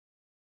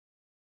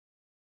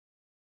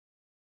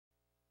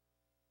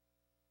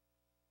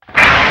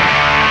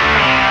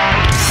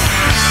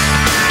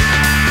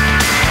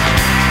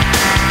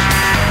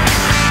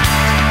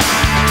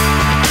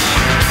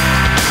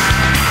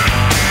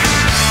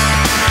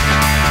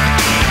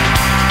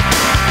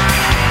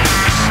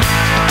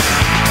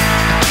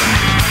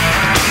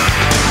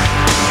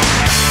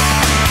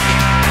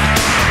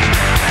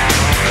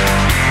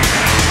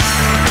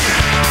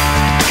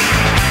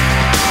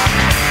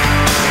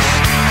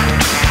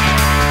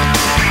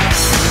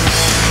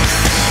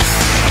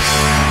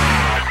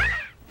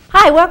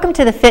Hi, welcome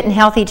to the Fit and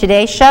Healthy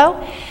Today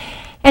show.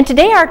 And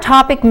today our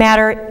topic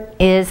matter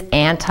is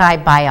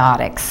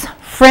antibiotics.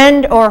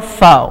 Friend or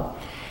foe?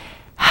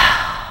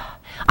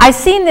 I've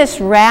seen this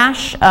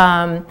rash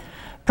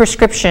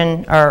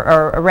prescription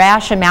or a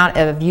rash amount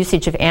of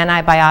usage of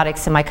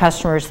antibiotics in my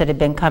customers that have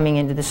been coming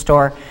into the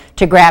store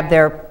to grab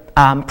their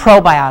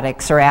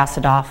probiotics or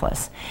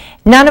acidophilus,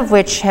 none of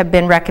which have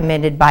been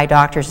recommended by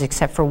doctors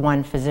except for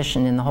one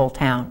physician in the whole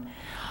town.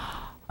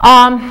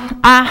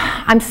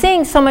 I'm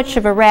seeing so much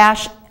of a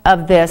rash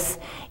of this.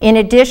 In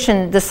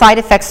addition, the side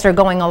effects that are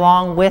going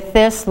along with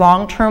this,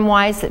 long-term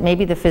wise, that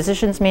maybe the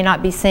physicians may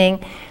not be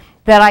seeing,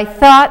 that I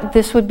thought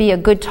this would be a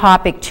good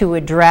topic to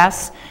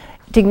address,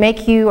 to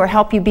make you or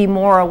help you be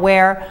more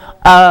aware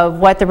of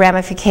what the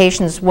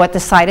ramifications, what the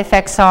side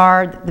effects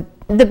are,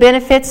 the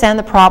benefits and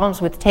the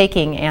problems with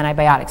taking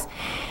antibiotics.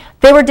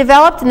 They were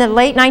developed in the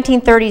late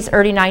 1930s,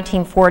 early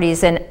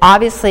 1940s, and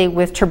obviously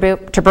with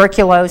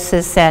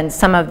tuberculosis and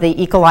some of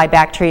the E. coli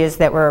bacteria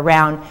that were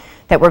around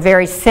that were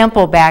very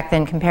simple back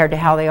then compared to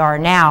how they are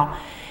now,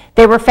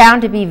 they were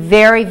found to be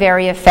very,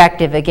 very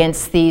effective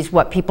against these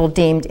what people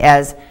deemed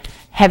as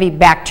heavy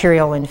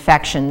bacterial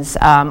infections,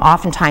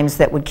 oftentimes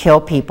that would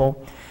kill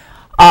people.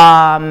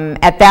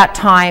 At that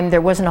time,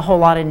 there wasn't a whole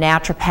lot of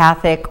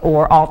naturopathic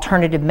or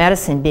alternative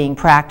medicine being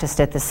practiced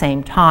at the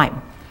same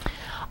time.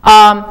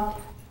 The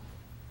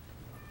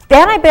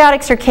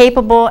antibiotics are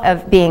capable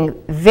of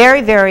being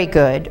very, very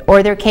good,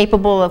 or they're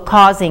capable of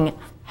causing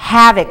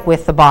havoc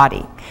with the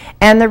body.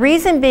 And the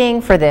reason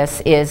being for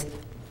this is,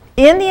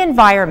 in the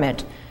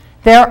environment,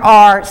 there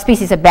are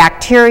species of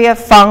bacteria,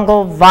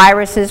 fungal,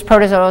 viruses,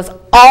 protozoas,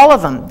 all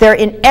of them. They're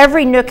in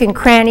every nook and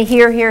cranny,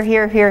 here.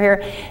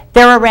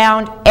 They're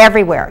around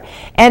everywhere.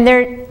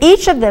 And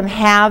each of them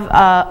have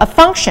a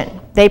function.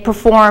 They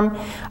perform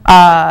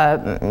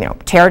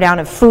tear down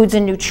of foods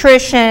and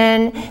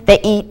nutrition, they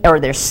eat, or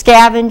they're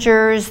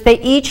scavengers, they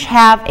each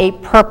have a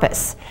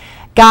purpose.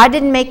 God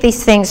didn't make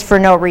these things for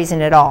no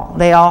reason at all.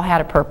 They all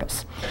had a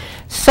purpose.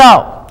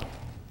 So,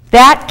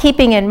 that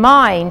keeping in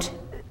mind,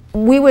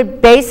 we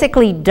would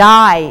basically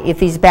die if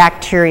these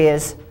bacteria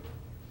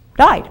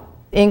died,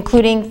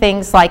 including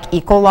things like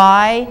E.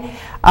 coli,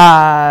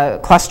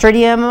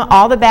 Clostridium,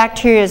 all the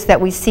bacteria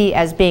that we see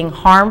as being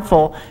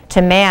harmful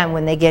to man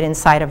when they get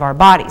inside of our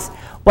bodies.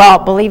 Well,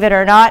 believe it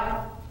or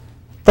not,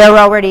 they're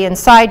already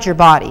inside your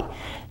body.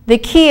 The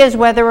key is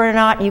whether or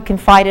not you can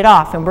fight it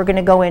off, and we're going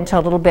to go into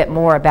a little bit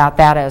more about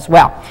that as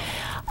well.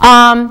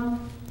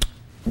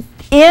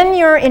 In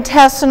your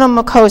intestinal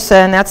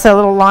mucosa, and that's a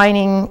little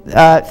lining,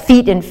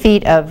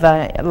 feet of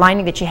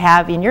lining that you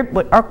have in your,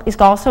 what is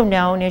also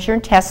known as your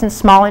intestines,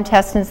 small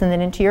intestines, and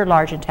then into your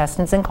large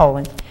intestines and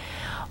colon.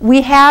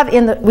 We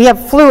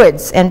have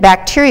fluids and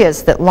bacteria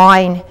that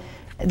line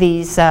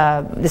these,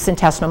 this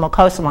intestinal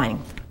mucosa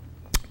lining.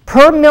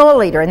 Per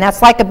milliliter, and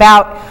that's like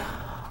about,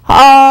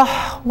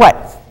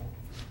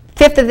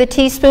 fifth of the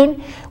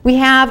teaspoon, we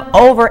have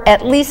over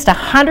at least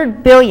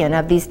 100 billion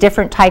of these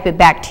different type of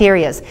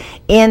bacteria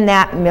in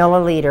that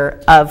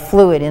milliliter of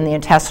fluid in the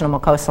intestinal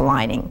mucosa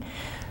lining.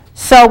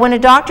 So when a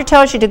doctor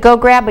tells you to go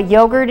grab a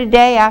yogurt a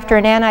day after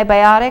an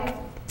antibiotic,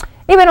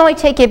 it would only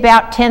take you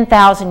about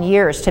 10,000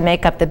 years to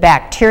make up the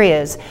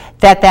bacteria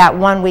that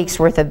 1 week's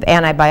worth of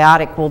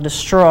antibiotic will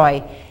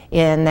destroy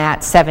in that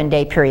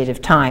 7-day period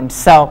of time.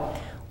 So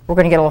we're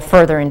going to get a little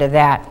further into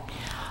that.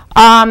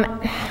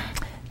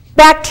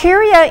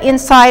 Bacteria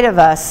inside of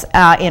us,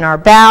 in our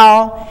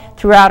bowel,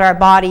 throughout our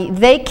body,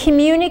 they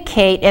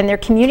communicate, and they're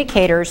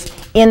communicators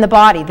in the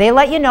body. They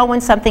let you know when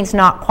something's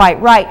not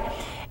quite right.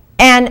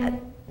 And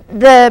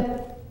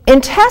the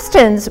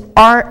intestines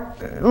are,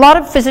 a lot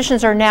of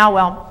physicians are now,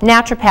 well,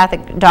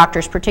 naturopathic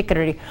doctors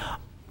particularly,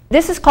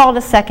 this is called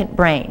a second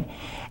brain.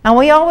 And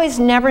we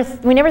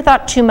never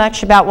thought too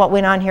much about what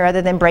went on here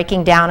other than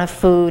breaking down of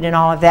food and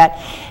all of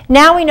that.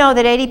 Now we know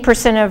that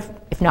 80% of,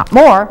 if not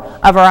more,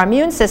 of our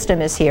immune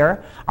system is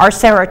here. Our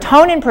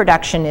serotonin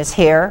production is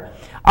here.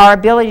 Our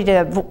ability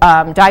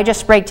to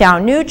digest, break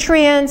down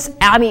nutrients.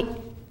 I mean,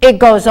 it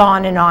goes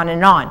on and on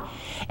and on.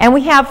 And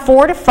we have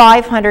 400 to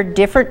 500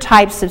 different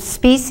types of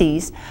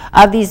species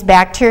of these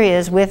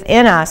bacteria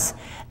within us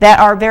that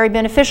are very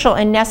beneficial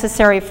and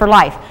necessary for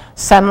life.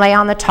 Some lay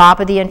on the top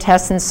of the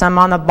intestines, some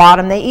on the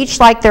bottom. They each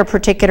like their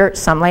particular,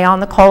 some lay on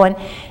the colon.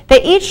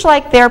 They each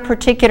like their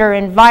particular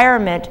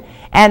environment,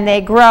 and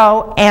they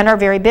grow and are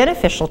very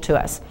beneficial to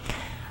us.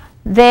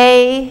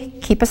 They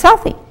keep us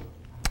healthy.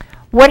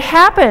 What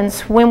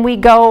happens when we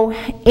go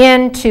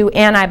into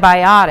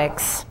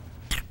antibiotics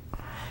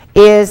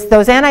is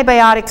those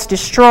antibiotics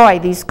destroy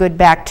these good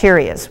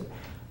bacteria.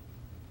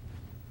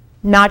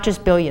 Not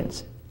just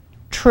billions,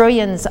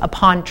 trillions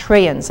upon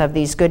trillions of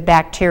these good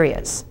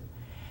bacteria.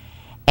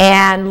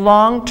 And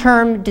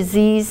long-term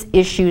disease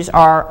issues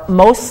are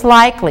most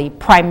likely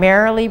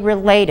primarily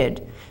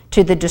related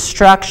to the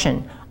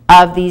destruction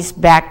of these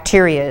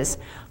bacteria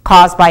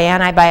caused by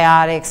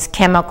antibiotics,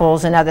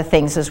 chemicals, and other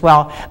things as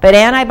well. But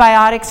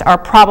antibiotics are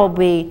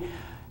probably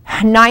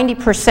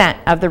 90%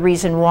 of the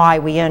reason why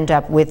we end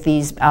up with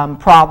these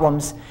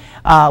problems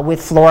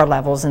with floor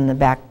levels in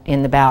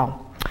the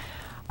bowel.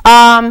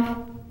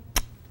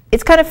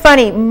 It's kind of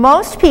funny.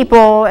 Most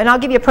people, and I'll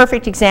give you a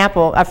perfect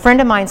example. A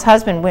friend of mine's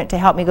husband went to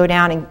help me go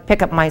down and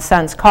pick up my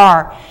son's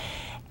car,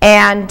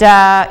 and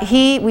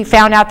we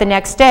found out the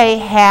next day,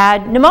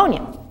 had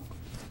pneumonia.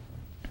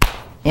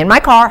 In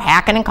my car,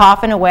 hacking and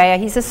coughing away.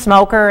 He's a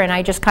smoker, and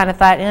I just kind of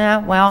thought,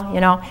 well,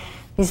 you know,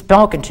 he's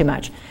smoking too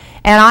much.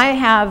 And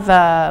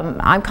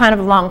I'm kind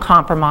of lung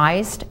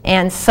compromised,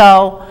 and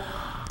so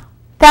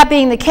that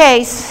being the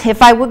case,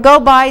 if I would go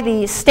by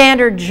the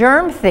standard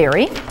germ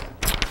theory,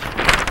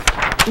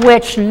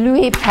 which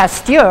Louis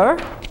Pasteur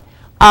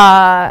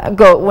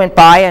went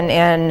by,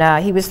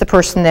 and he was the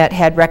person that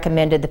had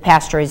recommended the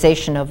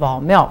pasteurization of all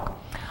milk.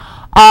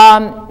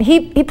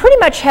 He pretty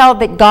much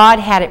held that God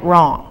had it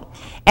wrong,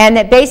 and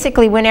that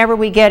basically whenever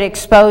we get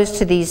exposed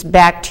to these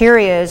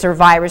bacteria or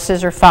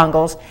viruses or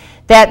fungals,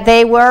 that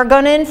they were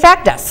going to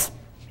infect us.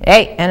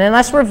 Hey, and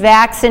unless we're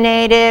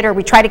vaccinated or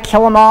we try to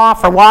kill them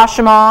off or wash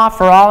them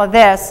off or all of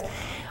this,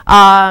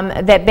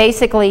 that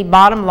basically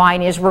bottom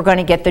line is we're going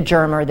to get the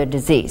germ or the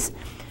disease.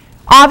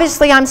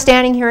 Obviously, I'm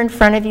standing here in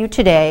front of you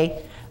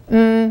today,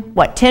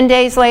 10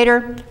 days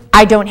later,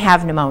 I don't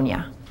have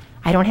pneumonia.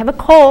 I don't have a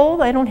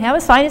cold, I don't have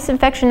a sinus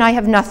infection, I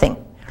have nothing.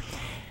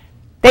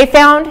 They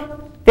found,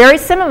 very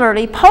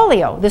similarly,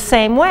 polio the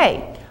same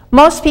way.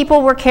 Most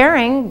people were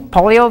carrying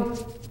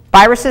polio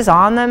viruses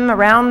on them,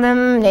 around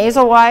them,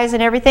 nasal-wise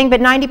and everything,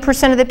 but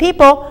 90% of the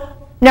people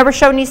never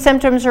showed any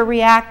symptoms or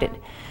reacted.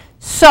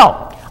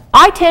 So,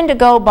 I tend to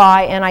go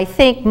by, and I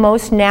think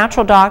most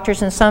natural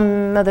doctors and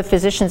some of the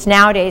physicians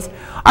nowadays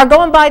are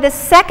going by the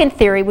second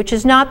theory, which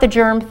is not the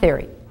germ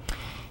theory.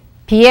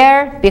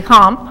 Pierre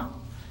VHFILM,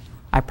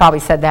 I probably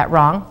said that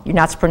wrong. You're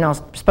not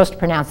supposed to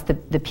pronounce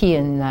the P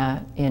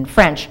in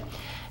French.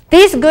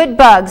 These good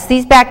bugs,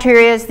 these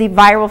bacteria, the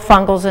viral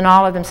fungals and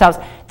all of themselves,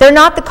 they're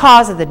not the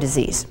cause of the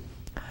disease.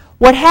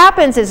 What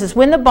happens is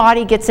when the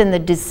body gets in the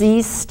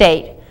disease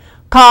state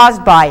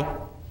caused by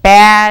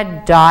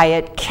bad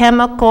diet,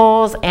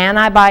 chemicals,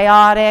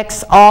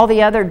 antibiotics, all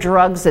the other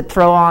drugs that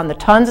throw on the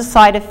tons of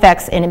side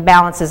effects and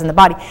imbalances in the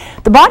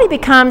body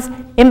becomes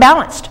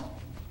imbalanced.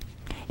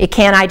 It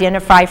can't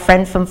identify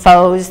friends from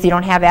foes. You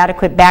don't have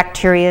adequate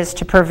bacteria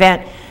to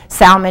prevent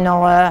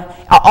salmonella,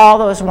 all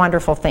those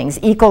wonderful things.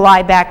 E.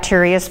 coli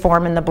bacteria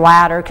form in the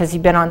bladder because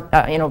you've been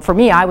on, for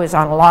me, I was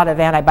on a lot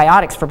of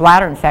antibiotics for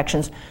bladder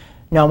infections.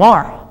 No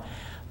more,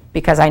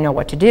 because I know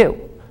what to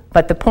do.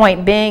 But the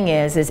point being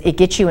is it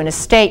gets you in a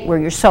state where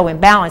you're so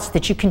imbalanced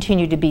that you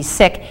continue to be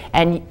sick,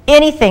 and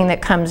anything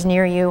that comes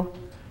near you,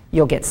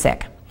 you'll get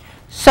sick.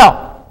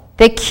 So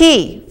the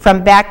key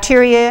from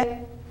bacteria,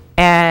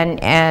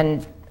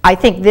 and I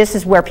think this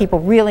is where people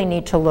really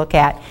need to look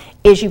at,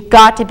 is you've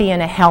got to be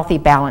in a healthy,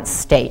 balanced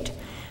state.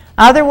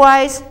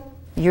 Otherwise,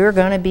 you're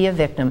going to be a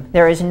victim.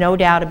 There is no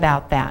doubt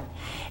about that.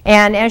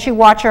 And as you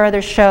watch our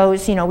other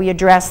shows, we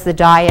address the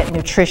diet,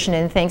 nutrition,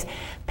 and things.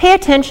 Pay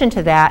attention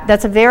to that.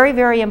 That's very,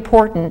 very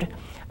important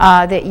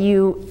that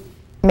you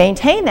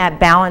maintain that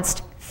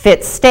balanced,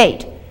 fit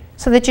state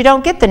so that you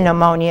don't get the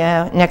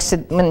pneumonia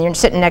when you're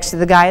sitting next to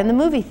the guy in the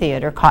movie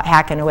theater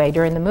hacking away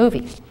during the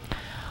movie.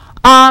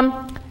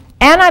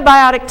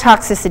 Antibiotic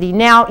toxicity.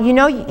 Now,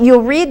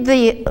 you'll read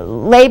the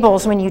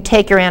labels when you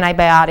take your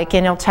antibiotic,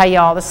 and it'll tell you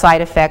all the side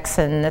effects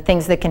and the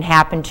things that can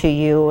happen to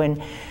you. And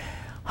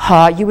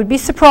you would be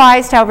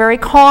surprised how very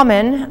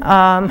common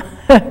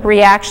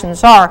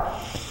reactions are.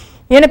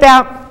 In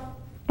about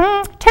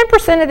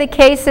 10% of the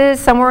cases,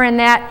 somewhere in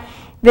that,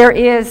 there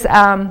is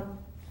an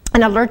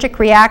allergic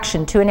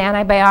reaction to an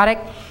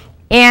antibiotic.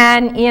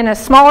 And in a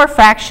smaller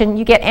fraction,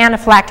 you get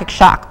anaphylactic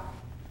shock.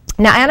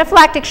 Now,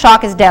 anaphylactic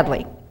shock is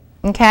deadly.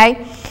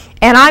 Okay?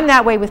 And I'm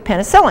that way with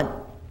penicillin.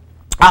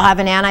 I'll have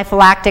an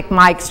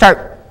anaphylactic,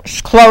 start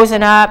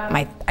closing up,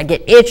 I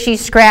get itchy,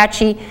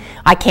 scratchy,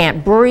 I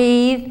can't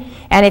breathe,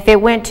 and if it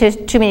went to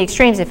too many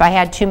extremes, if I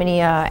had too many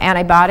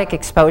antibiotic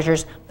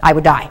exposures, I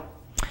would die.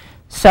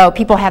 So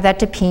people have that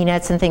to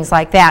peanuts and things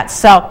like that.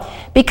 So,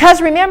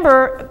 because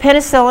remember,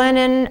 penicillin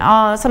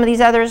and some of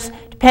these others,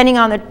 depending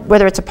on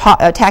whether it's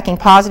attacking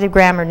positive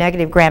gram or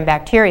negative gram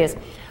bacteria,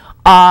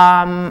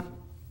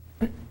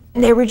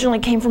 they originally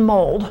came from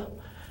mold.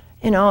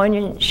 And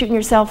you're shooting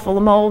yourself full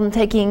of mold and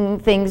taking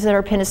things that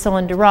are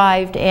penicillin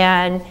derived,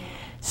 and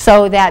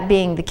so that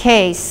being the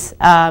case,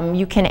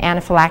 you can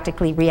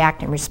anaphylactically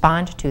react and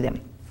respond to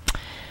them.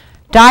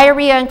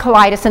 Diarrhea and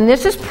colitis, and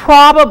this is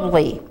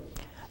probably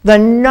the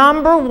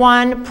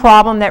 #1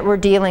 problem that we're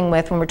dealing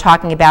with when we're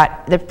talking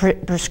about the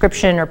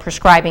prescription or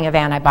prescribing of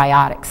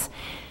antibiotics.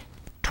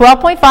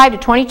 12.5 to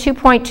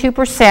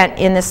 22.2%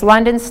 in this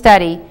London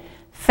study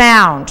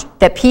found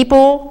that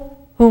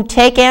people who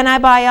take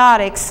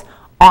antibiotics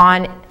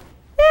on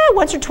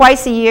once or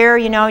twice a year,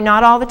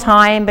 not all the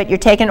time, but you're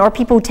taking, or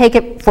people who take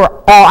it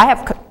for all. I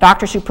have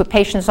doctors who put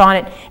patients on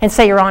it and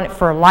say you're on it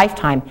for a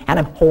lifetime, and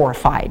I'm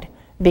horrified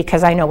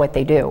because I know what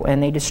they do,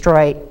 and they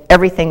destroy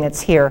everything that's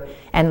here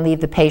and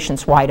leave the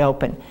patients wide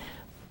open.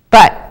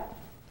 But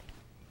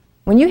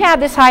When you have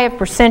this high of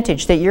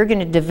percentage that you're going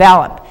to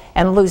develop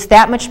and lose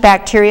that much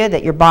bacteria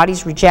that your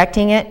body's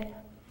rejecting it,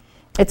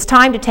 it's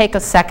time to take a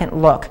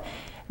second look.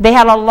 They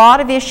had a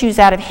lot of issues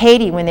out of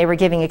Haiti when they were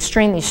giving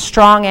extremely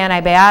strong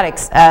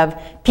antibiotics of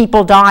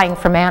people dying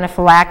from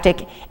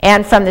anaphylactic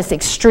and from this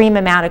extreme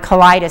amount of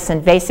colitis,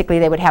 and basically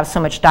they would have so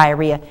much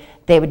diarrhea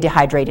they would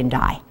dehydrate and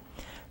die.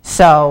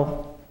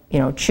 So, you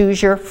know,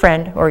 choose your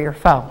friend or your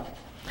foe.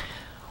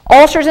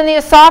 Ulcers in the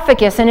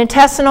esophagus and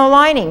intestinal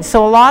lining.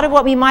 So a lot of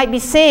what we might be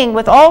seeing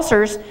with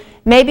ulcers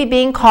may be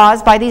being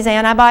caused by these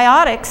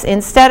antibiotics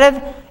instead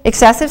of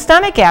excessive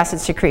stomach acid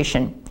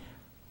secretion.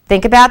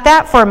 Think about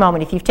that for a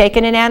moment. If you've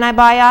taken an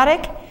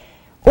antibiotic,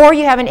 or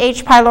you have an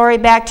H.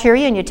 pylori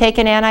bacteria and you take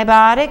an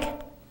antibiotic,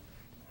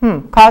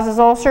 causes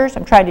ulcers,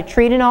 I'm trying to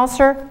treat an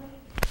ulcer,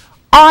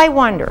 I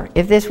wonder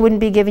if this wouldn't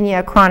be giving you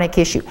a chronic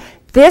issue.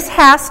 This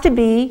has to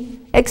be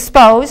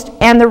exposed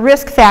and the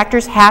risk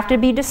factors have to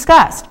be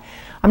discussed.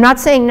 I'm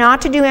not saying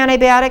not to do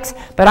antibiotics,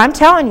 but I'm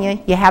telling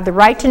you, you have the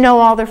right to know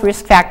all the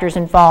risk factors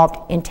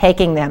involved in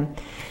taking them.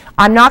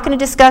 I'm not going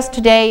to discuss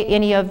today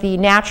any of the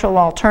natural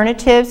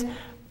alternatives,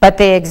 but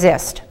they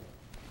exist.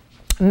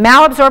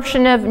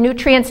 Malabsorption of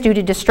nutrients due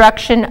to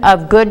destruction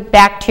of good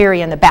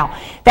bacteria in the bowel.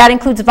 That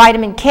includes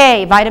vitamin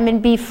K,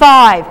 vitamin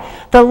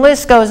B5, the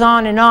list goes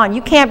on and on.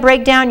 You can't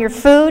break down your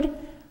food,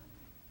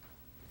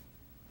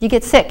 you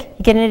get sick.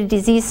 You get in a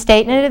disease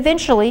state, and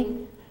eventually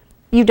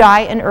you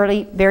die an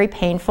early, very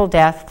painful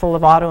death full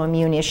of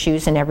autoimmune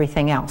issues and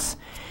everything else.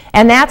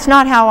 And that's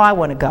not how I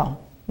want to go,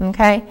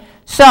 okay?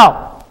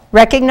 So,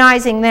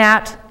 recognizing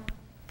that,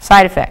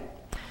 side effect.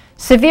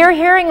 Severe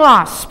hearing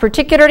loss,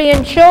 particularly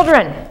in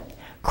children.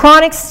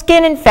 Chronic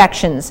skin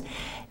infections.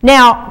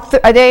 Now,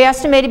 they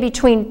estimated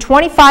between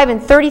 25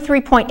 and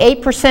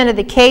 33.8% of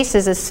the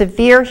cases of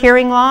severe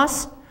hearing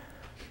loss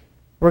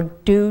were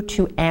due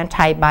to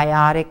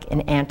antibiotic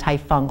and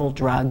antifungal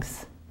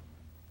drugs.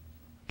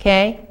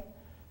 Okay?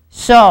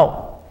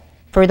 So,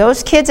 for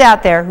those kids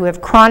out there who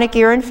have chronic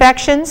ear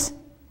infections,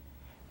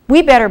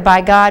 we better,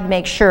 by God,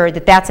 make sure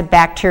that that's a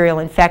bacterial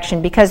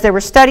infection, because there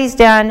were studies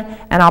done,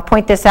 and I'll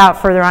point this out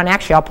further on,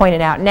 actually I'll point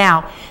it out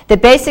now,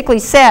 that basically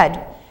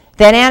said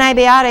that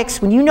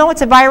antibiotics, when you know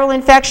it's a viral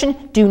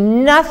infection, do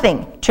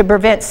nothing to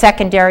prevent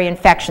secondary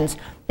infections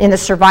in the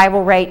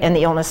survival rate and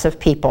the illness of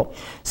people.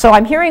 So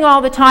I'm hearing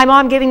all the time, oh,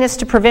 I'm giving this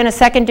to prevent a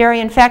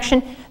secondary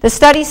infection. The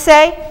studies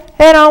say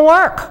they don't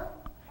work.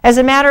 As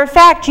a matter of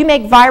fact, you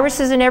make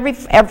viruses and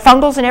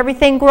fungals and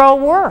everything grow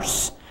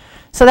worse.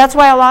 So that's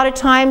why a lot of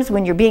times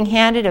when you're being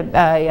handed an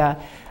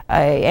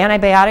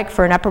antibiotic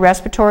for an upper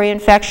respiratory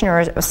infection or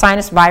a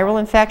sinus viral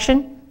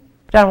infection,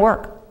 it doesn't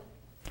work.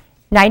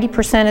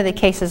 90% of the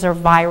cases are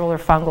viral or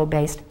fungal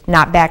based,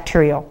 not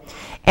bacterial.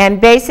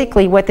 And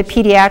basically what the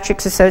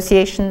pediatrics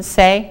associations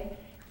say,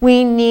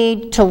 we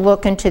need to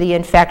look into the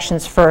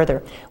infections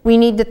further. We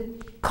need to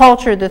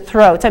culture the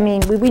throats. I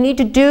mean, we need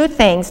to do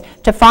things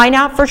to find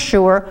out for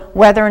sure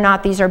whether or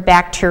not these are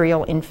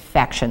bacterial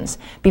infections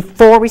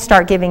before we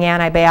start giving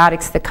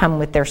antibiotics that come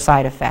with their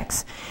side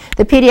effects.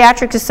 The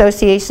pediatric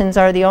associations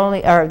are the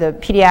only, or the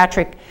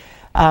pediatric,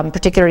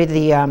 particularly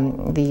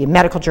the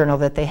medical journal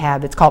that they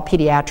have, it's called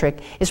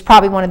Pediatric, is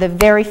probably one of the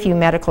very few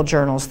medical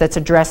journals that's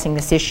addressing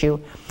this issue.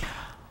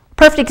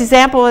 Perfect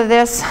example of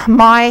this,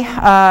 my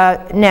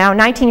now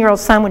 19-year-old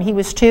son, when he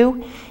was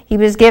 2, he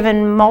was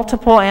given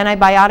multiple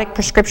antibiotic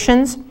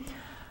prescriptions.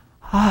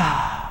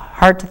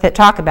 Hard to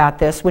talk about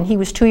this. When he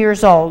was 2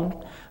 years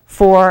old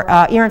for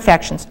ear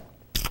infections.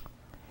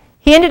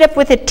 He ended up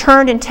with it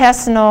turned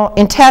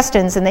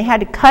intestines, and they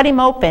had to cut him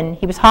open.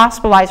 He was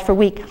hospitalized for a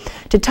week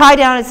to tie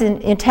down his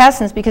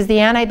intestines because the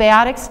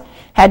antibiotics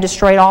had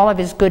destroyed all of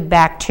his good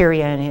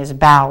bacteria in his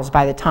bowels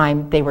by the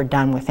time they were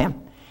done with him.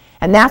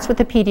 And that's what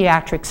the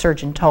pediatric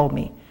surgeon told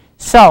me.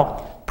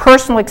 So,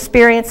 personal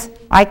experience,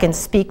 I can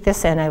speak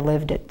this and I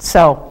lived it.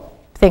 So,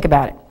 think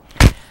about it.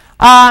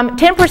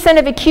 10%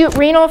 of acute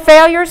renal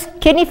failures,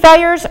 kidney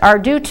failures, are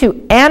due to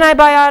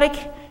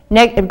antibiotic,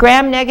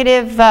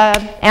 gram-negative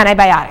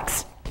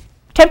antibiotics.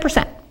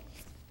 10%.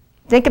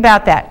 Think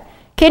about that.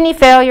 Kidney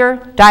failure,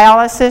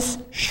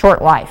 dialysis,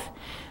 short life.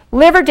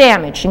 Liver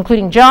damage,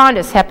 including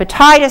jaundice,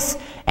 hepatitis,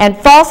 and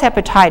false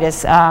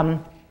hepatitis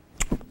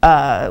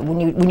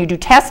when you do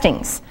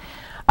testings.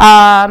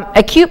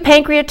 Acute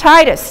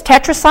pancreatitis,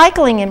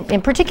 tetracycline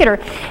in particular.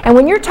 And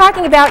when you're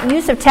talking about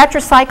use of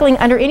tetracycline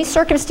under any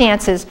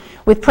circumstances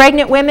with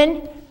pregnant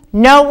women,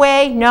 no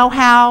way, no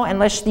how,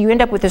 unless you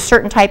end up with a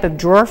certain type of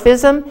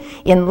dwarfism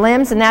in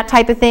limbs and that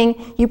type of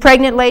thing. You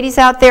pregnant ladies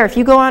out there, if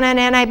you go on an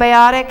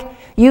antibiotic,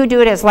 you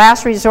do it as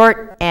last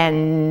resort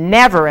and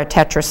never a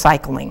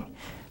tetracycline,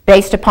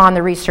 based upon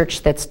the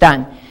research that's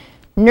done.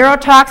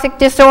 Neurotoxic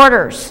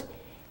disorders.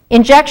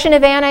 Injection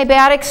of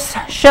antibiotics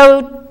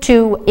showed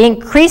to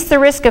increase the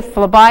risk of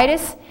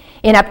phlebitis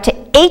in up to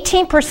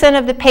 18%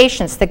 of the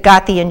patients that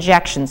got the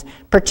injections,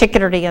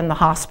 particularly in the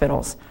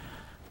hospitals.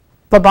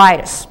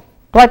 Phlebitis,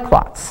 blood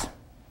clots.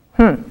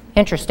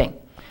 Interesting.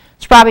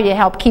 It's probably to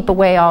help keep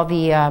away all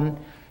the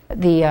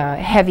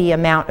heavy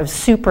amount of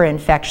super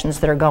infections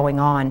that are going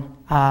on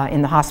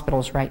in the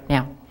hospitals right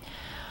now.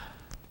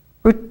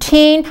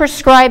 Routine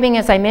prescribing,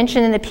 as I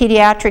mentioned in the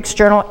Pediatrics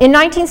Journal, in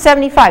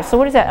 1975. So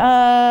what is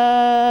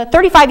that?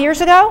 35 years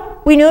ago,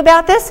 we knew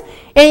about this,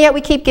 and yet we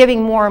keep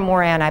giving more and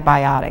more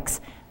antibiotics.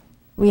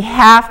 We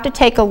have to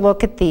take a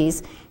look at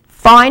these,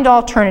 find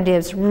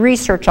alternatives,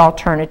 research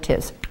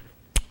alternatives.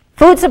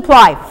 Food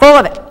supply, full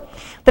of it.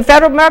 The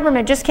federal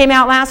government just came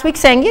out last week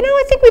saying, you know,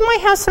 I think we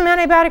might have some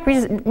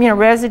antibiotic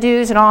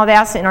residues and all of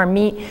that in our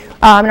meat,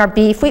 in our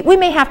beef. We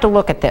may have to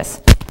look at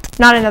this.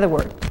 Not another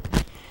word.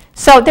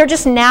 So they're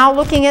just now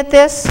looking at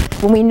this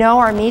when we know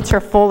our meats are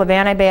full of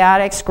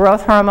antibiotics,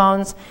 growth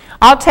hormones.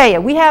 I'll tell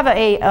you, we have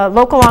a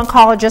local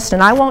oncologist,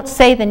 and I won't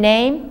say the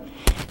name,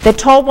 that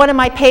told one of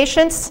my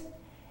patients,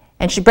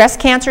 and she's a breast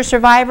cancer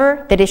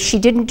survivor, that if she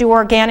didn't do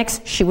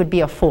organics, she would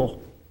be a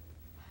fool.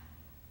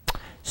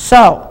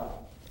 So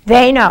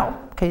they know,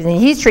 because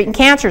he's treating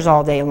cancers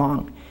all day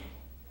long.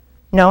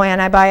 No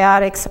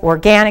antibiotics,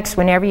 organics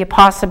whenever you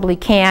possibly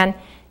can.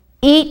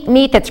 Eat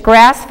meat that's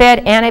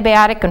grass-fed,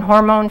 antibiotic and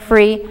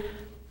hormone-free.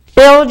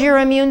 Build your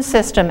immune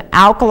system,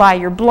 alkali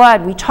your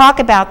blood. We talk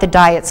about the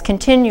diets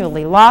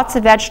continually. Lots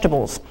of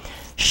vegetables.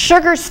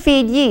 Sugars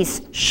feed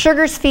yeast.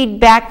 Sugars feed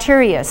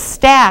bacteria,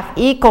 staph,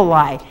 E.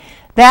 coli.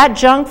 That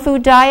junk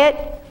food diet,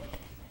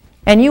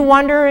 and you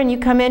wonder and you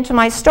come into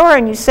my store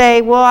and you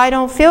say, well, I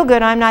don't feel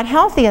good, I'm not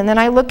healthy. And then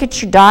I look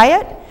at your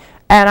diet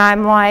and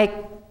I'm like,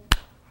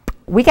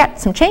 we got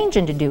some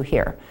changing to do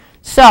here.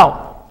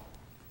 So,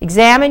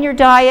 examine your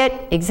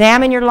diet,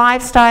 examine your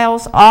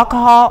lifestyles,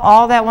 alcohol,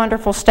 all that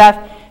wonderful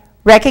stuff.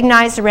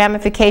 Recognize the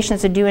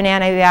ramifications of doing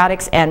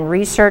antibiotics and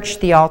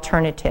research the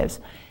alternatives.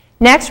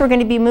 Next, we're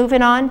going to be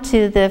moving on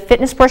to the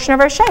fitness portion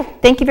of our show.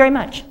 Thank you very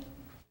much.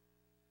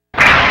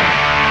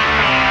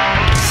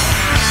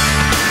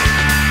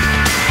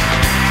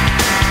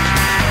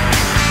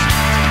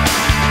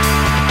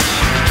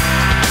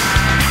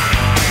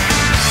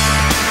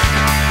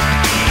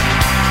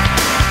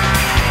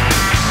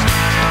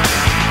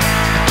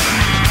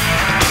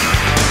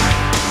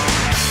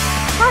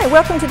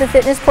 Welcome to the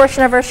fitness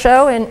portion of our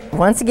show, and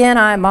once again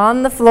I'm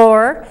on the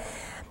floor.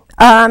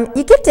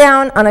 You get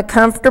down on a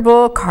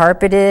comfortable,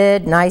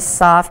 carpeted, nice,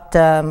 soft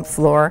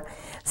floor,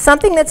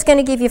 something that's going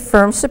to give you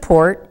firm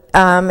support,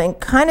 and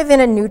kind of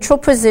in a neutral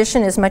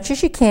position as much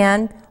as you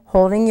can,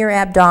 holding your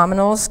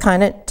abdominals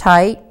kind of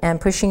tight and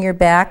pushing your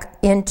back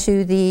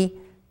into the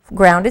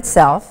ground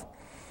itself.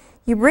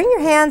 You bring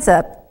your hands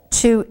up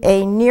to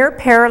a near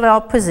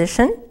parallel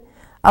position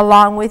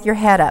along with your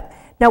head up.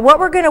 Now what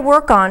we're going to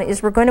work on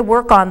is we're going to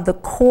work on the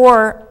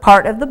core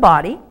part of the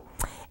body.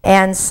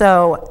 And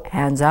so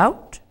hands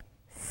out,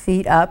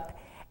 feet up.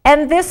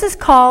 And this is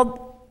called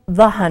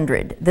the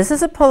 100. This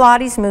is a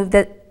Pilates move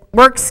that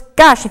works,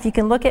 gosh, if you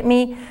can look at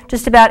me,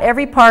 just about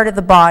every part of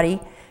the body,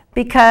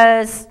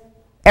 because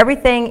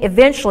everything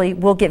eventually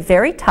will get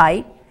very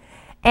tight.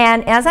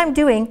 And as I'm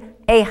doing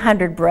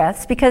 100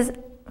 breaths, because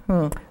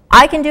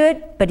I can do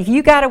it, but if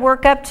you got to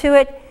work up to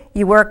it,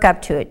 you work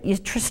up to it. You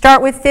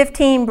start with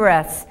 15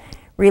 breaths.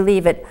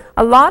 Relieve it.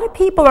 A lot of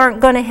people aren't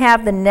going to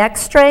have the neck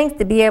strength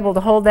to be able to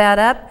hold that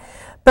up,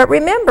 but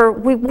remember,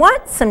 we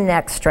want some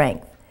neck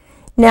strength.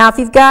 Now, if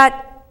you've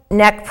got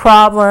neck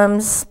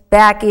problems,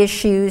 back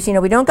issues, you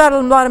know, we don't got a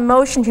lot of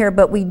motion here,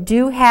 but we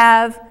do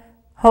have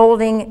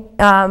holding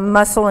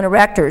muscle and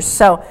erectors.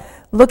 So,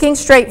 looking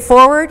straight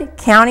forward,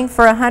 counting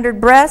for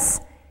 100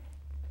 breaths,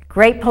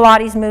 great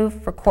Pilates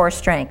move for core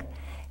strength.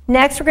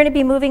 Next, we're going to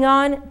be moving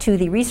on to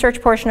the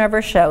research portion of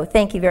our show.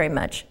 Thank you very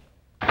much.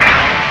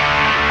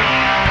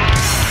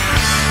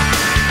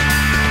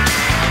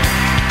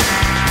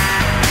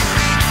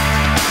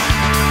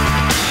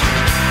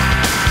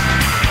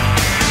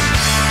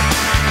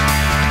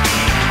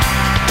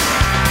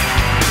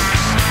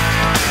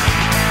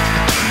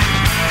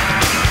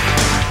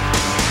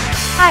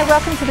 Hi,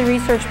 welcome to the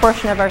research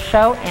portion of our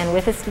show, and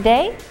with us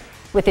today,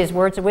 with his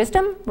words of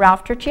wisdom,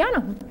 Ralph Turchiano.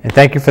 And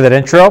thank you for that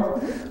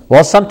intro.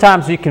 Well,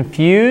 sometimes you're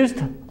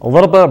confused, a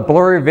little bit of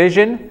blurry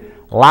vision,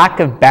 lack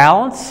of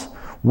balance.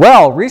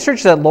 Well,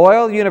 researchers at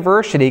Loyola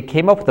University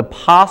came up with a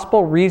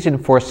possible reason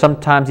for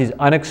sometimes these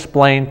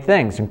unexplained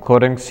things,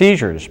 including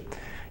seizures.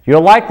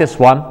 You'll like this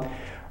one.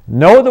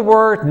 Know the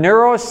word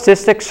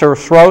neurocystic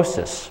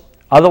cirrhosis.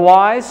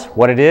 Otherwise,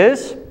 what it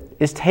is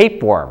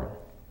tapeworm.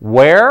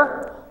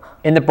 Where?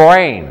 In the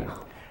brain.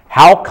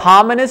 How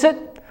common is it?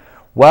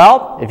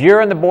 Well, if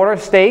you're in the border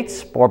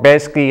states, or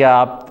basically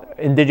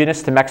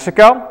indigenous to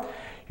Mexico,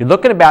 you're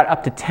looking about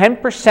up to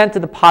 10%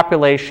 of the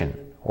population,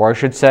 or I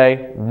should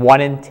say 1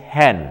 in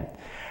 10,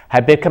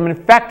 have become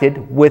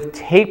infected with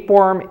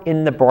tapeworm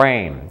in the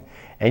brain.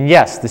 And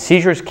yes, the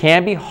seizures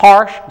can be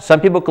harsh.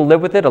 Some people can live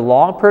with it a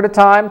long period of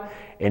time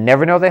and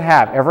never know they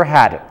have ever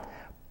had it.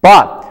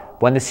 But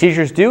when the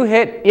seizures do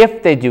hit,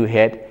 if they do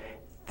hit,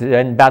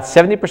 then about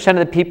 70% of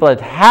the people that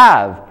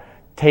have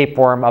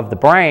tapeworm of the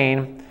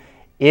brain,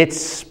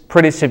 it's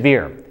pretty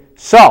severe.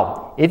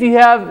 So, if you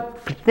have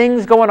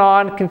things going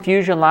on,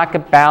 confusion, lack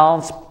of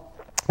balance,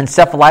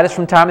 encephalitis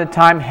from time to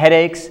time,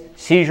 headaches,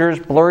 seizures,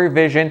 blurry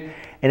vision,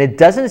 and it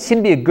doesn't seem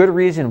to be a good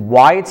reason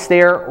why it's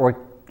there or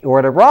or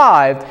it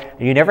arrived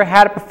and you never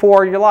had it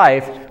before in your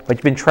life, but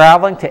you've been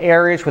traveling to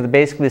areas where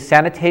basically the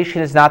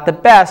sanitation is not the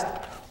best,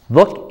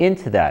 look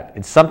into that.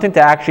 It's something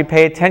to actually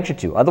pay attention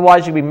to.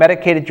 Otherwise, you'll be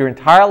medicated your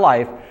entire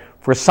life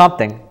for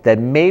something that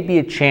may be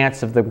a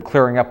chance of them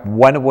clearing up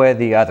one way or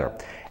the other.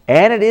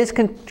 And it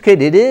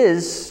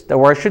is,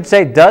 or I should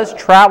say, does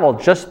travel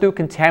just through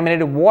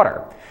contaminated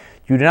water.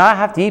 You do not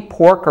have to eat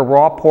pork or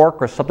raw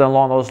pork or something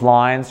along those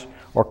lines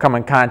or come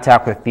in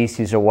contact with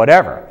feces or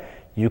whatever.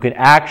 You can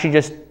actually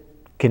just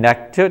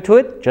connect to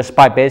it just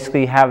by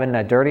basically having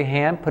a dirty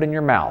hand put in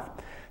your mouth.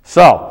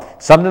 So,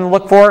 something to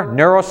look for,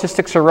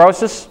 neurocystic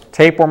cirrhosis,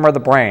 tapeworm of the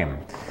brain.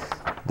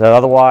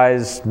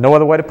 Otherwise, no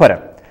other way to put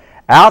it.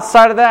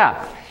 Outside of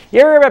that, you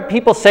ever hear about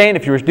people saying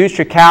if you reduce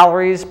your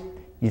calories,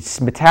 your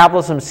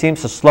metabolism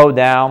seems to slow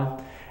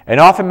down? And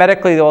often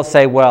medically they'll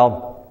say,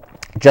 well,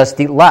 just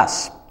eat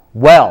less.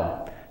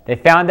 Well, they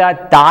found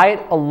out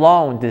diet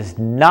alone does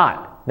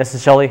not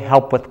necessarily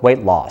help with weight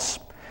loss.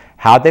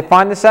 How did they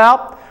find this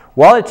out?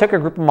 Well, they took a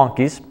group of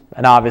monkeys,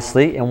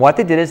 and what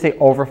they did is they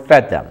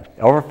overfed them.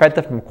 Overfed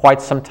them for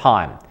quite some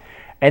time.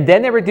 And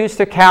then they reduced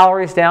their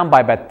calories down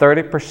by about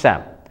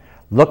 30%,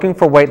 looking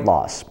for weight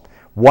loss.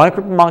 One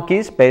group of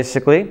monkeys,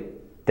 basically,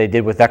 they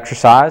did with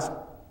exercise.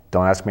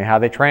 Don't ask me how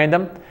they trained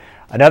them.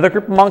 Another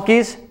group of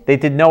monkeys, they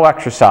did no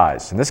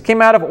exercise. And this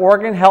came out of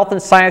Oregon Health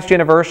and Science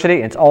University,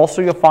 and it's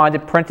also, you'll find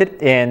it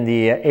printed in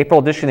the April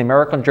edition of the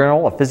American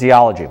Journal of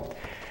Physiology.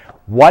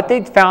 What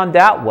they found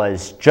out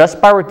was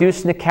just by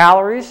reducing the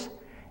calories,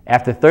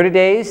 after 30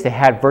 days, they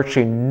had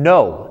virtually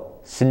no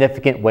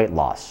significant weight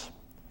loss.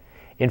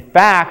 In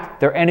fact,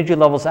 their energy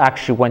levels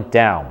actually went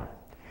down.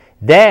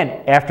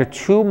 Then, after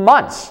 2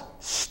 months,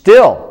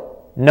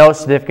 still no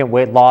significant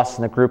weight loss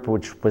in the group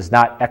which was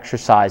not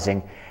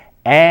exercising,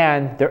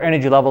 and their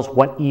energy levels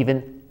went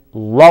even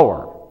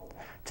lower,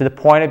 to the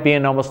point of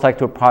being almost like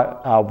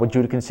what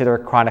you would consider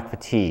a chronic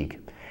fatigue.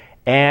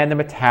 And the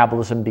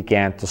metabolism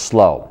began to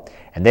slow.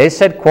 And they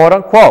said, quote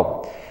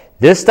unquote,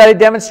 this study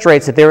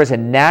demonstrates that there is a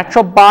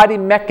natural body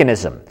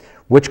mechanism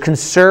which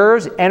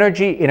conserves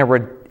energy in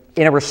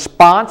a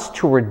response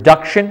to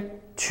reduction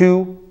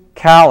to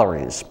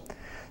calories.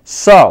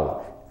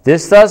 So,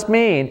 this does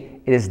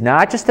mean it is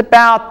not just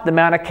about the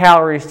amount of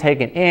calories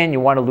taken in. You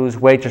want to lose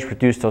weight, just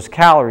reduce those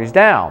calories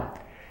down.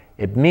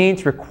 It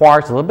means it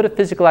requires a little bit of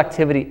physical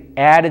activity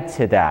added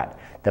to that.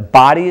 The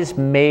body is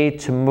made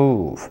to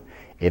move.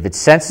 If it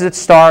senses it's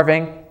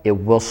starving, it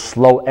will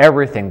slow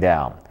everything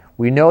down.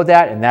 We know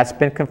that, and that's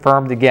been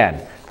confirmed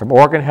again from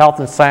Oregon Health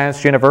and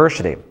Science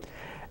University.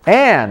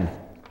 And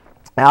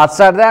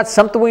outside of that,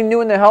 something we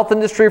knew in the health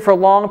industry for a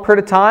long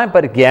period of time,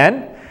 but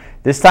again,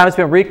 this time it's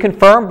been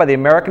reconfirmed by the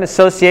American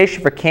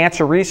Association for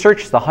Cancer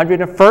Research, the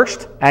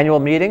 101st annual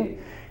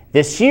meeting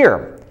this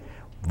year.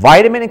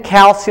 Vitamin and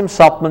calcium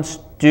supplements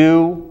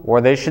do,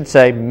 or they should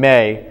say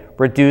may,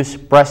 reduce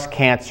breast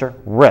cancer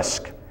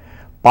risk.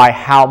 By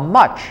how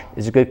much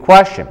is a good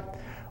question.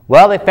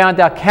 Well, they found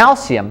out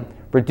calcium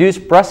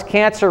reduced breast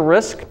cancer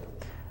risk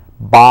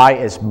by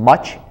as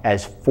much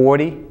as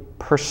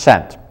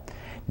 40%.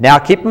 Now,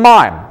 keep in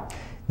mind,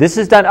 this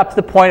is done up to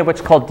the point of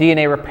what's called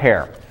DNA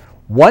repair.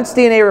 Once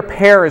DNA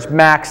repair is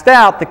maxed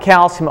out, the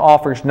calcium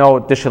offers no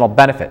additional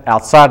benefit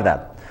outside of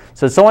that.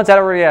 So someone's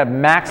already at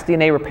max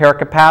DNA repair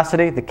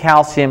capacity, the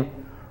calcium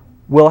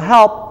will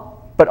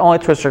help, but only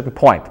to a certain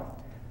point.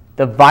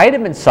 The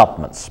vitamin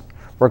supplements,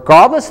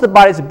 regardless of the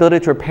body's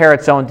ability to repair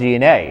its own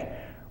DNA,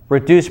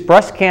 reduce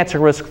breast cancer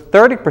risk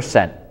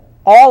 30%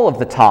 all of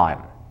the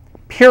time,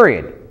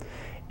 period.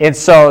 And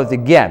so,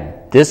 again,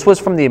 this was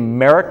from the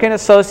American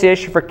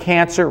Association for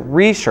Cancer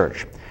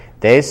Research.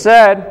 They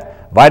said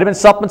vitamin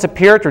supplements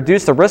appear to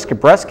reduce the risk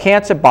of breast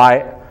cancer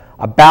by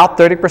about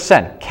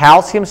 30%.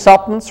 Calcium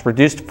supplements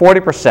reduced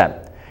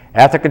 40%.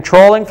 After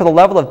controlling for the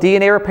level of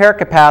DNA repair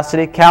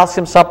capacity,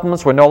 calcium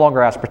supplements were no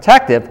longer as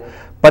protective,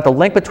 but the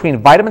link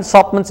between vitamin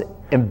supplements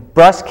and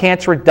breast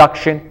cancer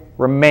reduction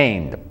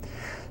remained.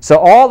 So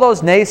all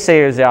those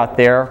naysayers out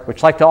there,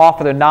 which like to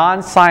offer their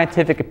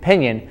non-scientific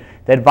opinion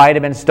that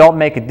vitamins don't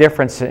make a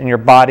difference in your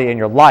body and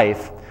your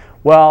life,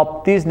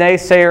 well, these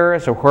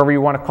naysayers, or whoever you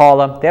want to call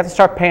them, they have to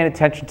start paying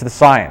attention to the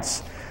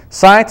science.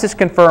 Scientists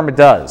confirm it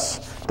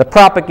does. The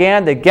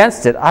propaganda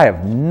against it, I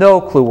have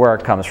no clue where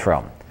it comes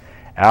from.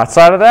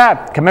 Outside of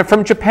that, coming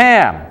from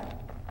Japan,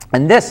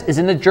 and this is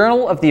in the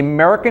Journal of the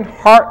American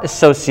Heart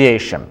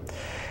Association.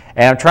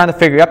 And I'm trying to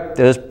figure out,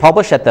 it was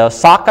published at the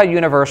Osaka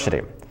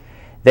University.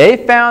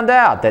 They found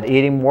out that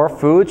eating more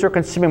foods or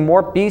consuming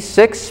more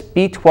B6,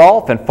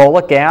 B12, and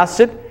folic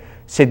acid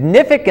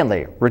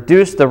significantly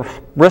reduced the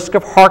risk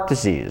of heart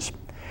disease.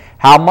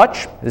 How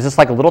much? Is this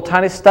like a little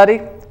tiny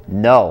study?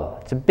 No,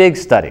 it's a big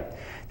study.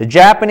 The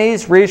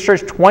Japanese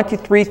researched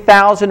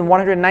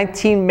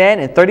 23,119 men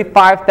and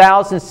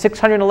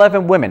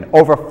 35,611 women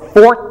over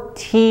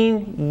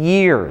 14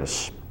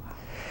 years.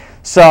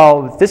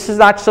 So this is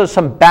not just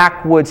some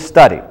backwoods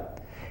study.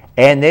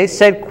 And they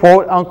said,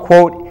 quote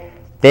unquote,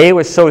 they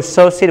were so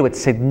associated with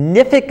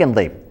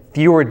significantly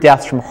fewer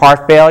deaths from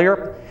heart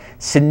failure,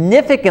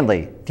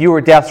 significantly fewer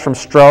deaths from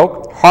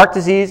stroke, heart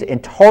disease,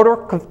 and total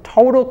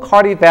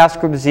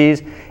cardiovascular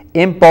disease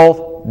in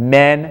both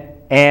men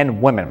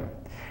and women.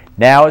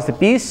 Now, is the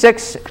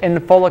B6 and the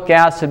folic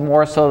acid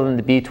more so than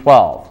the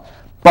B12?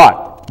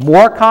 But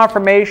more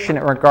confirmation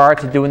in regard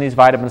to doing these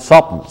vitamin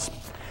supplements.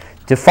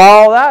 To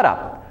follow that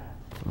up,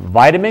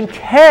 vitamin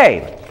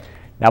K.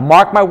 Now,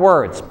 mark my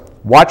words.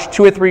 Watch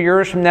 2 or 3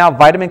 years from now,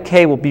 vitamin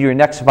K will be your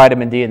next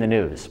vitamin D in the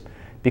news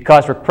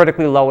because we're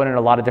critically low in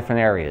a lot of different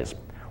areas.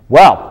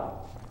 Well,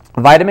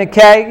 vitamin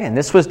K, and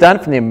this was done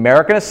from the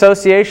American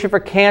Association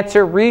for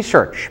Cancer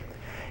Research,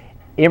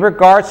 in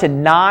regards to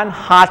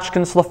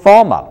non-Hodgkin's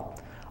lymphoma.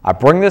 I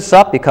bring this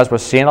up because we're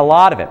seeing a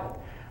lot of it.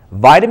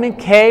 Vitamin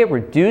K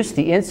reduced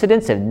the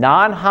incidence of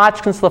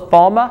non-Hodgkin's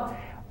lymphoma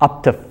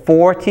up to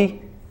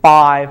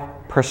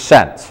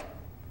 45%.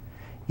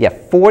 Yeah,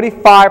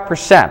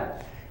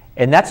 45%.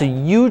 And that's a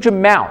huge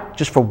amount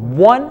just for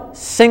one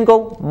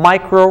single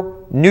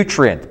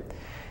micronutrient.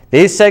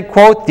 They said,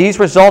 quote, these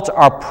results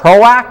are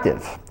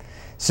proactive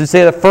since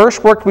they're the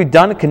first work we've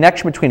done in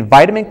connection between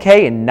vitamin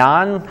K and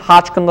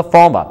non-Hodgkin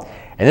lymphoma.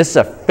 And this is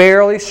a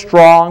fairly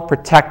strong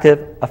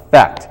protective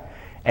effect.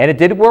 And it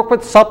did work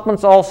with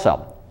supplements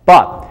also,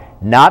 but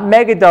not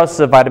mega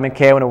doses of vitamin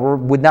K, and I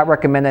would not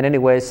recommend that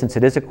anyway since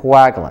it is a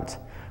coagulant.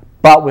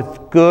 But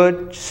with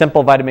good,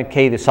 simple vitamin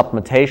K, the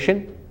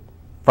supplementation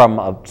from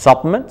a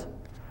supplement,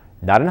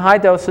 not in high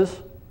doses,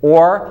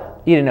 or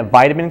eating a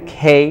vitamin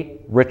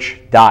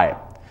K-rich diet.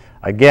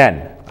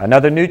 Again,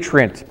 another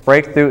nutrient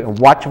breakthrough, and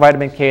watch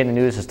vitamin K in the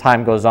news as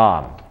time goes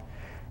on.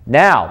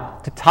 Now,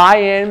 to tie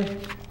in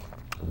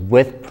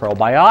with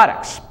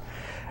probiotics.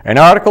 An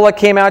article that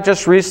came out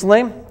just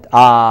recently,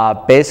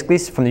 basically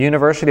from the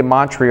University of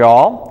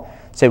Montreal,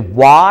 said,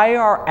 why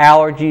are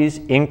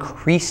allergies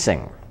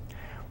increasing?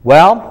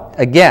 Well,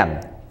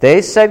 again,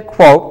 they said,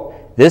 quote,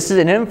 this is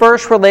an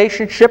inverse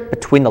relationship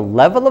between the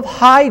level of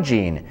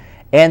hygiene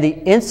and the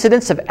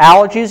incidence of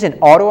allergies and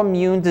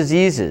autoimmune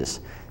diseases,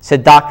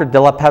 said Dr.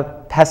 De La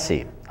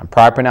Pesce. I'm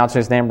probably pronouncing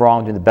his name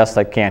wrong, doing the best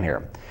I can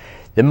here.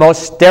 The more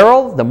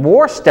sterile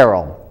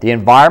the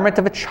environment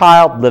of a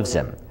child lives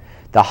in,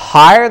 the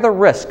higher the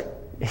risk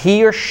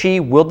he or she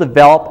will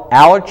develop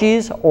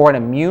allergies or an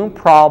immune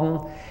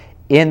problem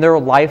in their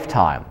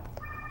lifetime.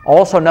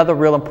 Also, another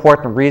real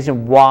important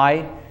reason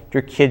why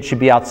your kids should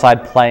be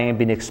outside playing and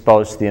being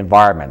exposed to the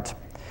environment.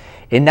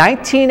 In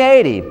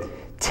 1980,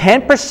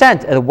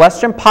 10% of the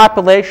Western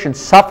population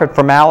suffered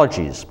from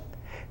allergies.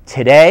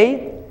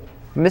 Today,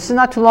 and this is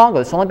not too long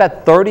ago, it's only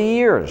about 30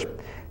 years.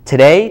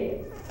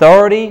 Today,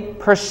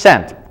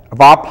 30% of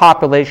our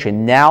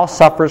population now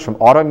suffers from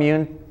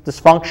autoimmune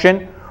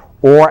dysfunction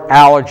or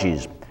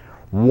allergies.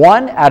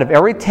 1 out of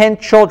every 10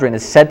 children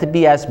is said to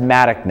be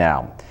asthmatic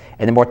now,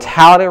 and the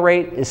mortality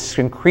rate is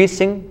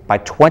increasing by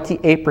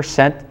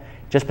 28%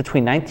 just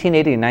between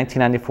 1980 and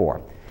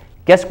 1994.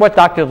 Guess what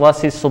Dr.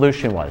 Leslie's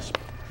solution was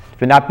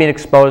for not being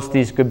exposed to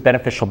these good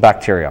beneficial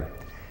bacteria?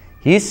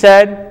 He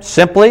said,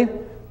 simply,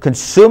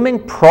 consuming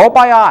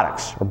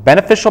probiotics or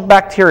beneficial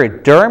bacteria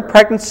during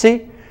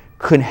pregnancy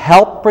could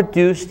help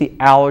reduce the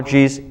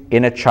allergies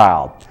in a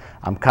child.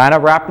 I'm kind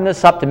of wrapping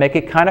this up to make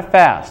it kind of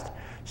fast.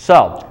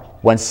 So,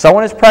 when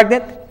someone is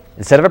pregnant,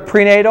 instead of a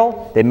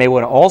prenatal, they may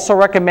want to also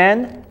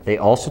recommend they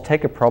also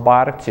take a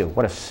probiotic too.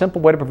 What a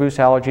simple way to reduce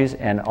allergies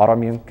and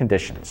autoimmune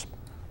conditions.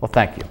 Well,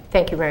 thank you.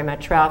 Thank you very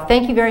much, Ralph.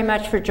 Thank you very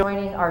much for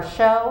joining our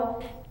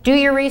show. Do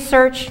your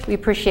research. We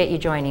appreciate you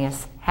joining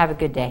us. Have a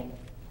good day.